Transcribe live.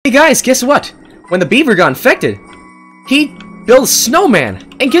Hey guys, guess what? When the beaver got infected, he built a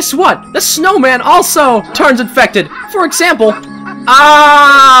snowman. And guess what? The snowman also turns infected. For example,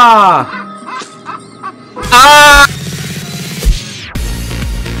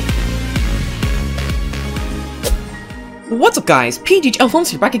 What's up guys, PghLFilms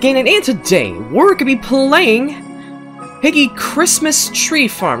here back again, and today we're gonna be playing Piggy Christmas Tree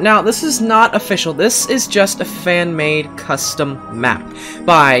Farm. Now, this is not official, this is just a fan-made custom map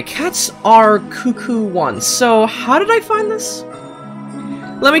by Cats Are Cuckoo 1. So, how did I find this?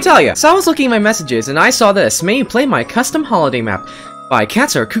 Let me tell you. So I was looking at my messages and I saw this. May you play my custom holiday map by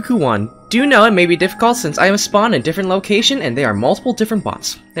Cats Are Cuckoo 1. Do know it may be difficult since I am spawned in a different location and there are multiple different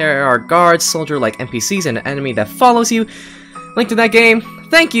bots. There are guards, soldier-like NPCs, and an enemy that follows you. Link to that game.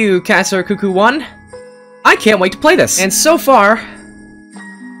 Thank you, Cats Are Cuckoo 1. I can't wait to play this. And so far,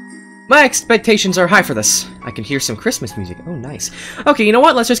 my expectations are high for this. I can hear some Christmas music. Oh, nice. Okay, you know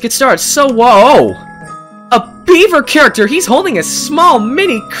what? Let's just get started. So, whoa! A beaver character! He's holding a small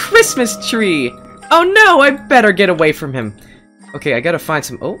mini Christmas tree! Oh no, I better get away from him. Okay, I gotta find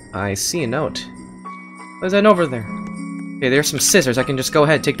some... Oh, I see a note. What's that over there? Okay, there's some scissors. I can just go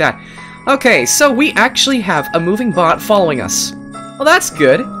ahead and take that. Okay, so we actually have a moving bot following us. Well, that's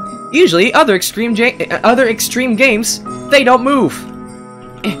good. Usually, other extreme games, they don't move.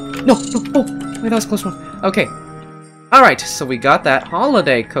 No, oh, wait, that was a close one. Okay. Alright, so we got that.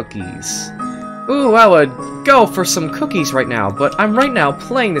 Holiday cookies. Ooh, I would go for some cookies right now, but I'm right now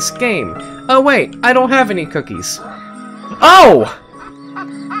playing this game. Oh, wait, I don't have any cookies. Oh!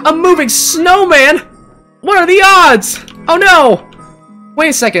 A moving snowman? What are the odds? Oh, no! Wait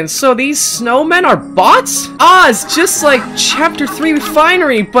a second, so these snowmen are bots? Ah, it's just like Chapter 3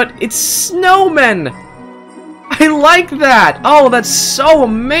 Refinery, but it's snowmen! I like that! Oh, that's so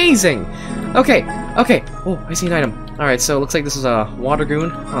amazing! Okay, okay. Oh, I see an item. Alright, so it looks like this is a water goon.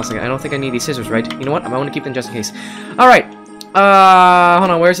 Hold on a second, I don't think I need these scissors, right? You know what? I'm gonna keep them just in case. Alright. Hold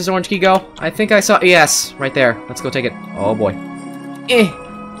on, where's this orange key go? I think I saw... Yes, right there. Let's go take it. Oh, boy.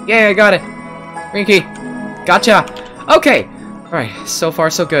 Yeah, I got it. Green key. Gotcha. Okay. Alright, so far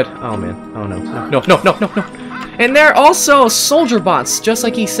so good. Oh man. Oh no. No. And they're also soldier bots, just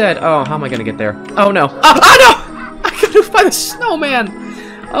like he said. Oh, how am I gonna get there? Oh no. Oh no! I got moved by the snowman!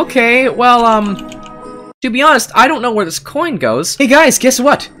 Okay, well, to be honest, I don't know where this coin goes. Hey guys, guess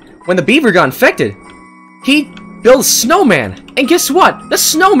what? When the beaver got infected, he built a snowman. And guess what? The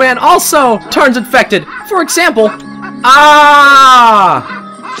snowman also turns infected. For example,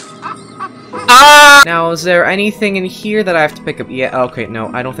 Now, is there anything in here that I have to pick up? Yeah, okay,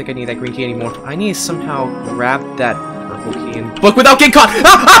 no, I don't think I need that green key anymore. I need to somehow grab that purple key and book without getting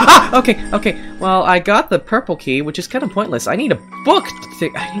caught! Okay, well, I got the purple key, which is kind of pointless. I need a book.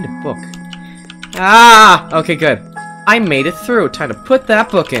 I need a book. Okay, good. I made it through. Time to put that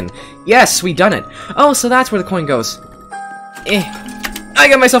book in. Yes, we done it. Oh, so that's where the coin goes. I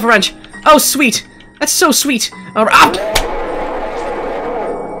got myself a wrench. Oh, sweet. That's so sweet.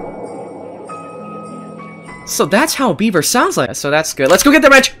 So that's how a beaver sounds like. So that's good. Let's go get the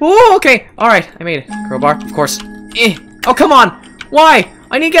wrench. Oh, okay. Alright, I made it. Crowbar, of course. Oh, come on. Why?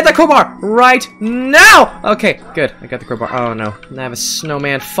 I need to get that crowbar right now. Okay, good. I got the crowbar. Oh, no. I have a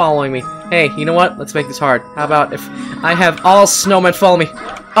snowman following me. Hey, you know what? Let's make this hard. How about if I have all snowmen follow me?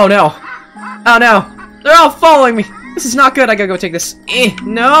 Oh, no. Oh, no. They're all following me. This is not good. I gotta go take this.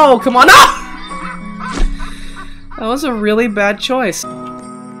 No, come on. No! That was a really bad choice.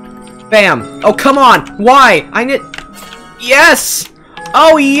 Bam! Oh, come on! Why? I need... Yes!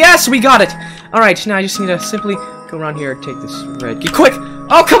 Oh, yes! We got it! Alright, now I just need to simply go around here and take this red key. Quick!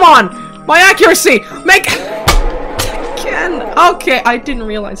 Oh, come on! My accuracy! Make... Again! Okay, I didn't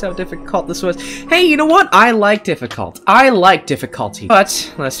realize how difficult this was. Hey, you know what? I like difficult. I like difficulty.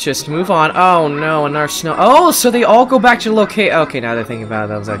 But, let's just move on. Oh, no, another snow... Oh, so they all go back to the location... Okay, now that I think about it,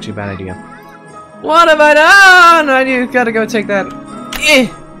 that was actually a bad idea. What have I done? I gotta go take that...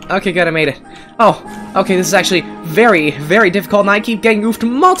 Okay, good, I made it. Oh, okay, this is actually very, very difficult, and I keep getting goofed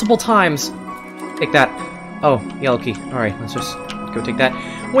multiple times. Take that. Oh, yellow key. Alright, let's just go take that.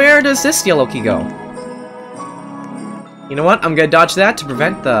 Where does this yellow key go? You know what? I'm gonna dodge that to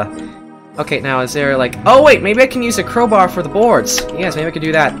prevent the... Okay, now is there like... Oh, wait, maybe I can use a crowbar for the boards. Yes, maybe I can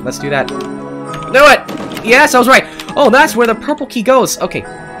do that. Let's do that. Do it! Yes, I was right. Oh, that's where the purple key goes. Okay,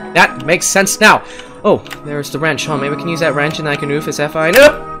 that makes sense now. Oh, there's the wrench. Oh, maybe I can use that wrench and then I can move his F.I.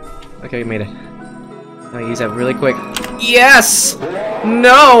 Nope! Okay, we made it. Now use that really quick. Yes!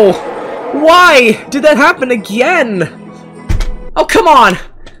 No! Why did that happen again? Oh, come on!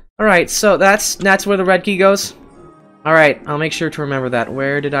 Alright, so that's where the red key goes. Alright, I'll make sure to remember that.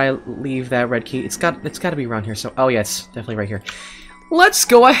 Where did I leave that red key? It's got to be around here, so... Oh, yes, definitely right here. let's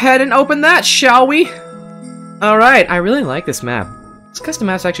go ahead and open that, shall we? Alright, I really like this map. This custom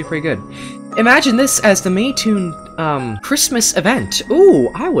map's actually pretty good. Imagine this as the Maytoon, Christmas event. Ooh,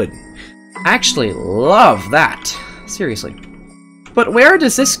 I would actually love that. Seriously. But where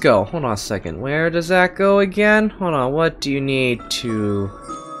does this go? Hold on a second. Where does that go again? Hold on, what do you need to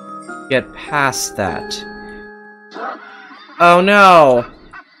get past that? Oh no!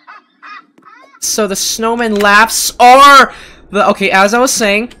 So the snowman laughs are the— okay, as I was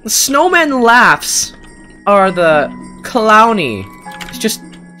saying, the snowman laughs are the clowny. It's just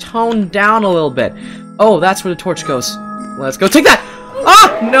toned down a little bit. Oh, that's where the torch goes. Let's go take that!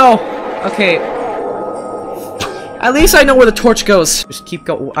 Ah! No! Okay. At least I know where the torch goes. Just keep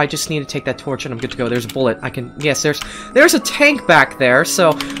go. I just need to take that torch and I'm good to go. There's a bullet. I can— yes, there's a tank back there,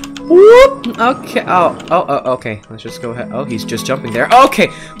 so— whoop! Okay. Oh, okay. Let's just go ahead. Oh, he's just jumping there. Okay.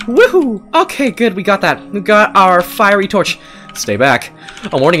 Woohoo! Okay, good. We got that. We got our fiery torch. Stay back.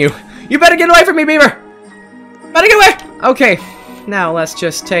 I'm warning you. You better get away from me, Beaver! Better get away! Okay. Now, let's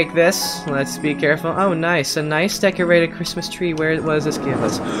just take this. Let's be careful. Oh, nice. A nice decorated Christmas tree. What does this give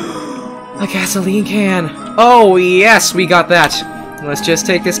us? A gasoline can. Oh, yes, we got that. Let's just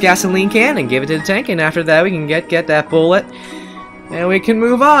take this gasoline can and give it to the tank, and after that we can get that bullet. And we can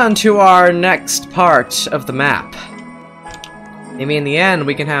move on to our next part of the map. Maybe in the end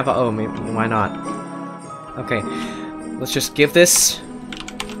we can have— oh, maybe, why not? Okay, let's just give this—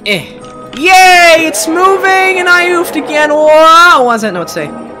 Yay! It's moving, and I oofed again. Wow, what does that note say?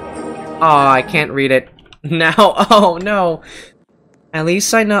 Oh, I can't read it now. Oh no. At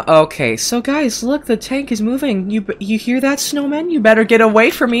least I know— okay, so guys, look, the tank is moving. You hear that, snowman? You better get away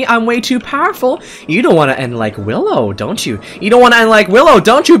from me. I'm way too powerful. You don't want to end like Willow, don't you? You don't want to end like Willow,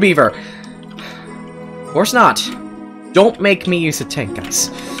 don't you, Beaver? Of course not. Don't make me use the tank, guys.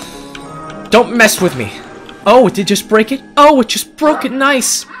 Don't mess with me. Oh, it did just break it? Oh, it just broke it.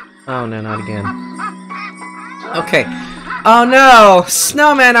 Nice. Oh, no, not again. Okay. Oh no!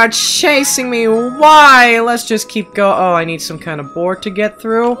 Snowmen are chasing me! Why? Let's just keep going. Oh, I need some kind of board to get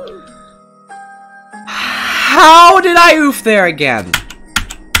through. How did I oof there again?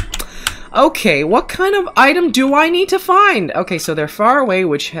 Okay, what kind of item do I need to find? Okay, so they're far away,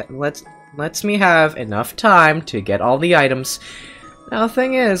 which lets me have enough time to get all the items. Now the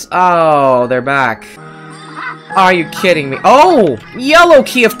thing is— oh, they're back. Are you kidding me? Oh! Yellow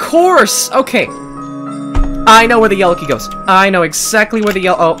key, of course! Okay. I know where the yellow key goes. I know exactly where the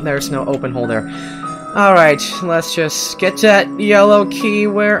yellow— oh, there's no open hole there. Alright, let's just get that yellow key.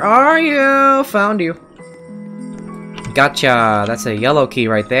 Where are you? Found you. Gotcha. That's a yellow key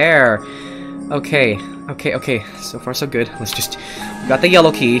right there. Okay. Okay. So far, so good. Let's just— we got the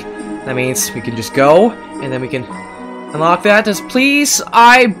yellow key. That means we can just go, and then we can unlock that. Please,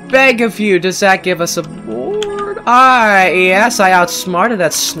 I beg of you, does that give us a board? Yes, I outsmarted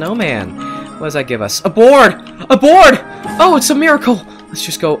that snowman. What does that give us? A board! A board! Oh, it's a miracle! Let's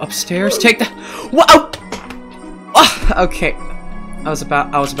just go upstairs. Take that— whoa! Oh, okay. I was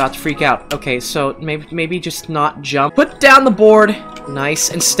about to freak out. Okay, so maybe just not jump. Put down the board. Nice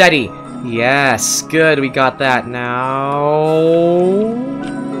and steady. Yes, good. We got that. Now,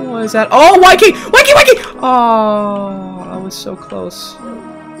 what is that? Oh, Wakey! Wakey! Oh, I was so close.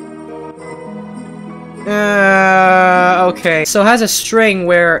 Okay. So it has a string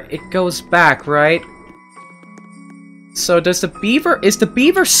where it goes back, right? So does the beaver— is the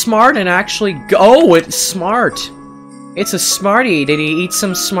beaver smart and actually go— oh, it's smart. It's a smarty. Did he eat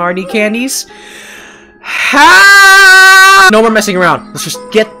some smarty candies? Ha! No more messing around. Let's just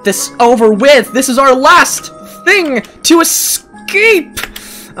get this over with. This is our last thing to escape.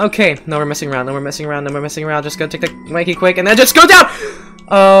 Okay, no more messing around. Just go take the Mikey quick and then just go down.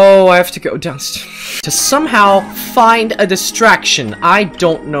 Oh, I have to go downstairs to somehow find a distraction. I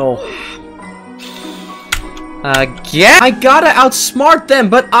don't know. Again? I gotta outsmart them,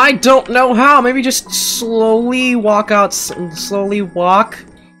 but I don't know how. Maybe just slowly walk out. Slowly walk.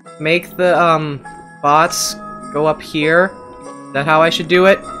 Make the, bots go up here. Is that how I should do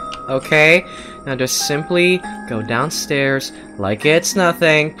it? Okay. Now just simply go downstairs like it's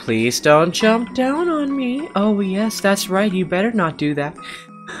nothing. Please don't jump down on me. Oh, yes, that's right. You better not do that.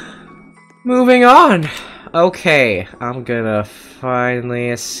 Moving on. Okay, I'm gonna finally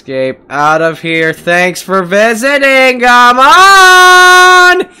escape out of here. Thanks for visiting. Come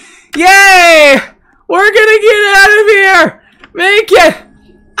on! Yay! We're gonna get out of here. Make it.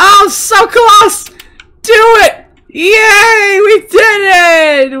 Oh, so close. Do it. Yay! We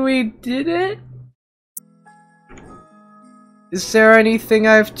did it. We did it. Is there anything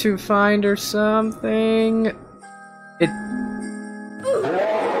I have to find or something?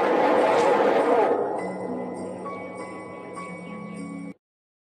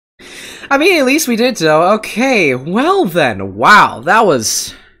 I mean, at least we did so. Okay, well then. Wow, that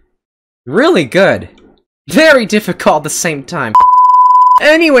was really good. Very difficult at the same time.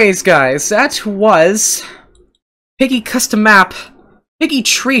 Anyways, guys, that was Piggy Custom Map, Piggy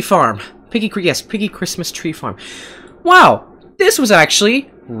Tree Farm. Piggy Christmas Tree Farm. Wow, this was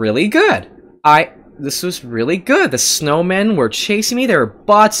actually really good. This was really good. The snowmen were chasing me. There were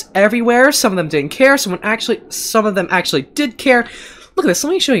bots everywhere. Some of them didn't care. Some of them actually did care. Look at this. Let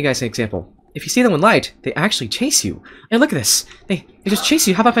me show you guys an example. If you see them in light, they actually chase you. And look at this. They just chase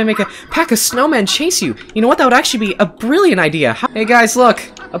you. How about if I make a pack of snowmen chase you? You know what? That would actually be a brilliant idea. Hey guys, look.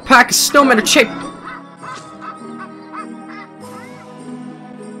 A pack of snowmen are chasing.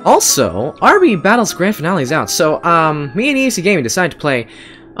 Also, RB Battles Grand Finale is out. So, me and EAC Gaming decided to play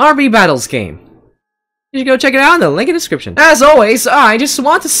RB Battles game. You should go check it out in the link in the description. As always, I just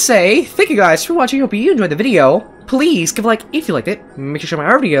want to say thank you guys for watching. Hope you enjoyed the video. Please give a like if you liked it. Make sure to share my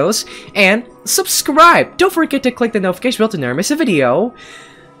other videos. And subscribe. Don't forget to click the notification bell to never miss a video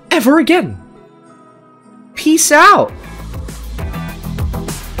ever again. Peace out.